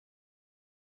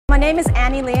My name is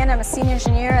Annie Leon. I'm a senior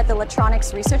engineer at the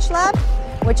Electronics Research Lab,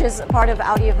 which is part of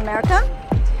Audi of America.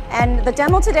 And the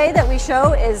demo today that we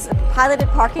show is piloted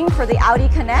parking for the Audi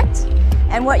Connect.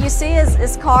 And what you see is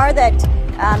this car that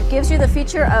gives you the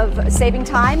feature of saving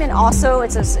time, and also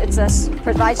it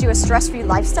provides you a stress-free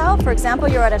lifestyle. For example,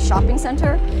 you're at a shopping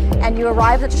center and you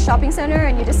arrive at the shopping center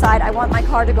and you decide, I want my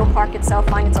car to go park itself,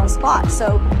 find its own spot.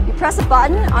 So you press a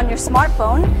button on your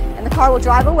smartphone and the car will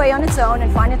drive away on its own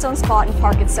and find its own spot and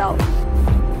park itself.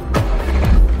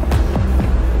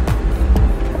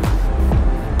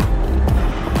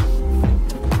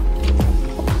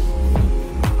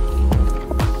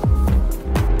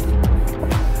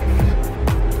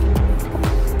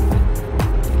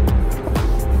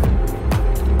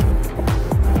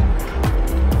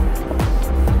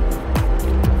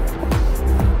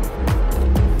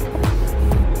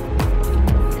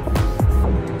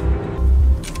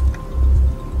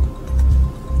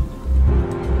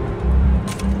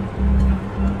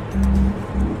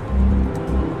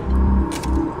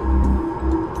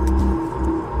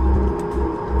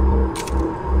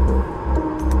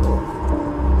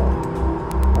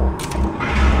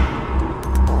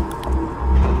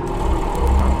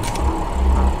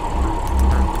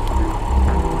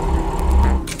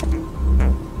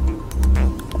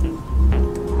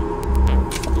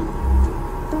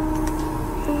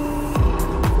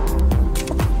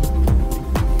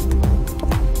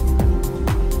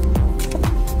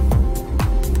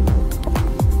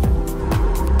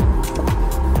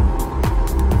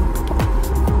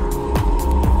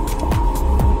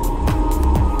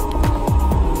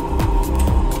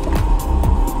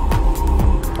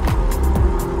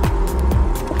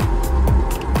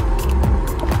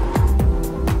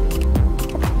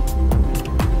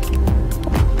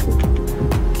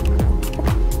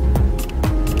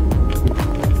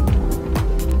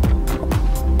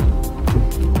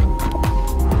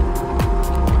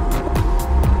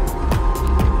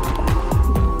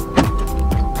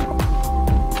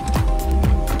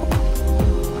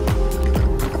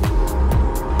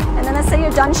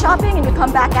 Done shopping and you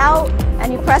come back out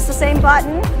and you press the same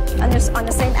button on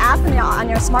the same app on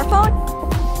your smartphone.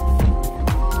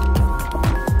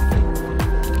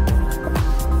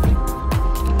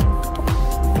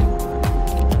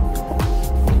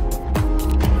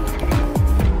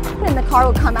 And the car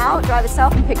will come out, drive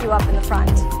itself, and pick you up in the front.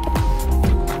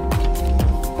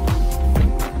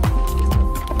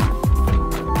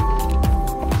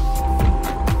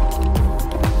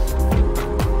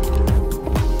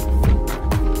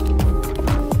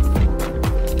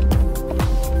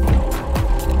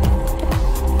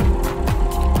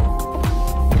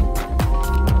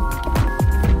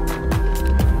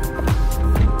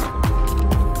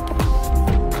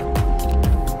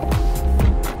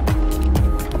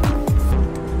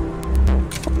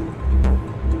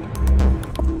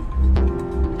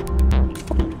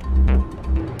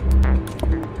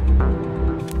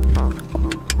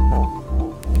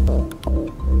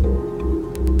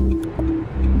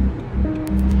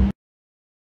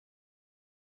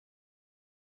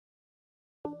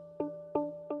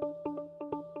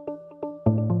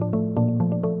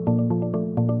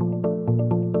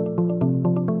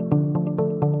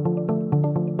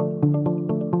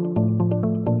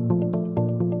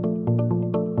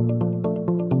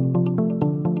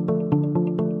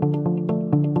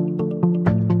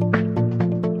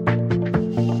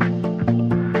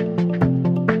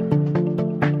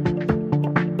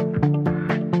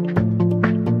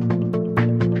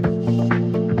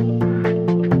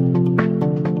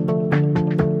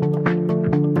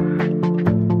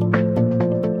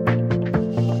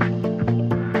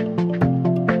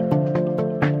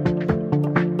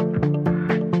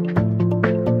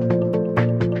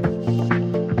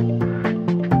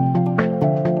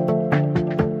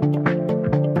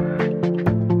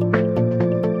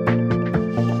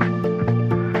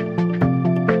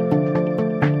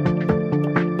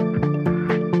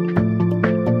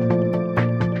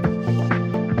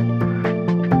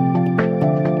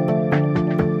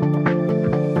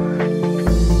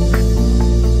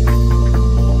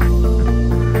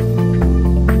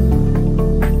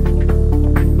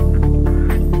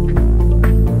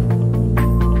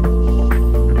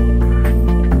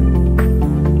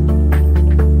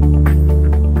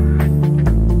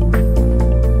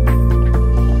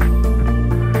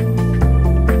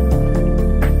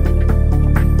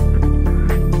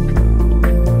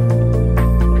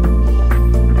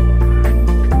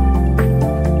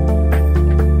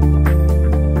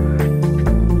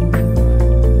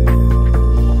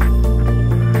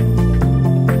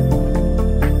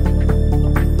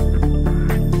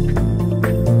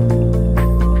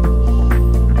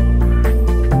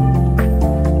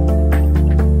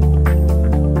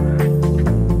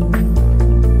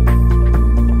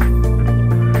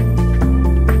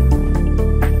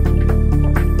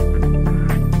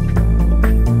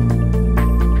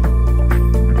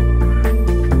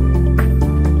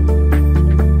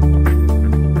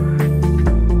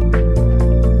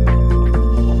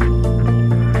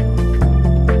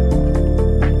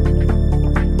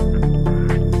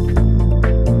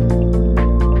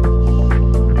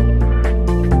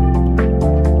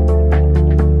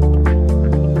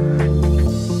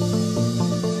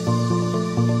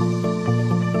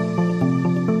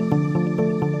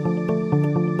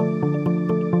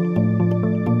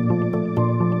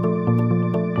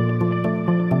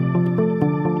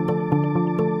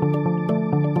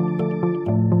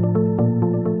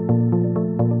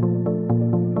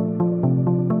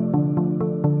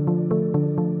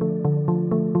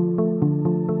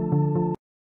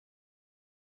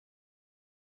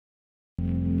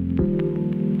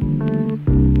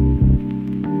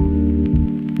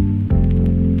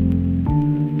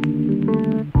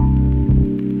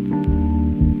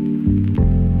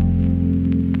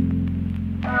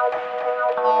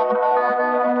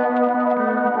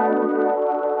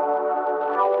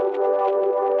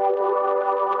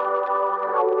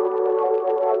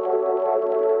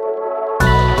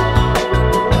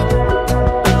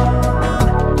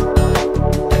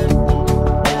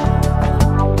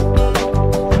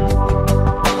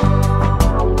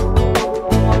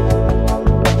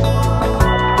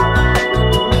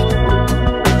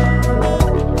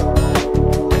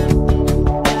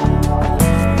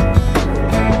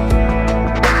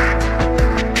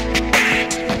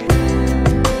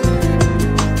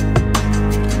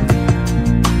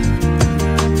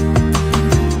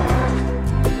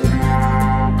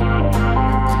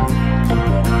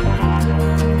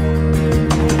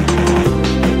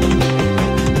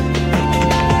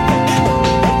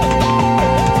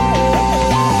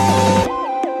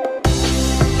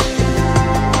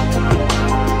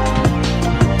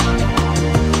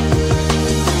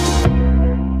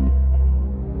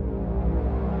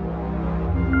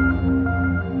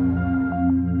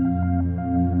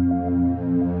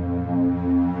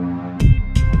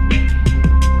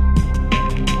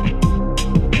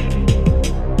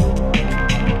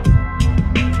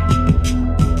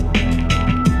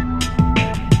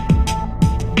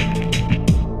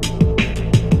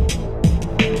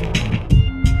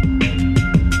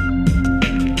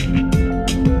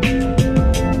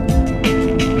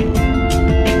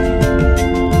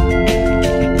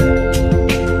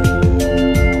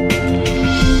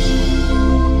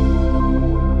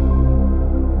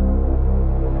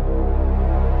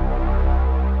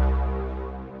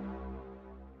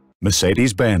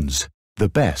 Mercedes-Benz, the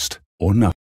best or nothing.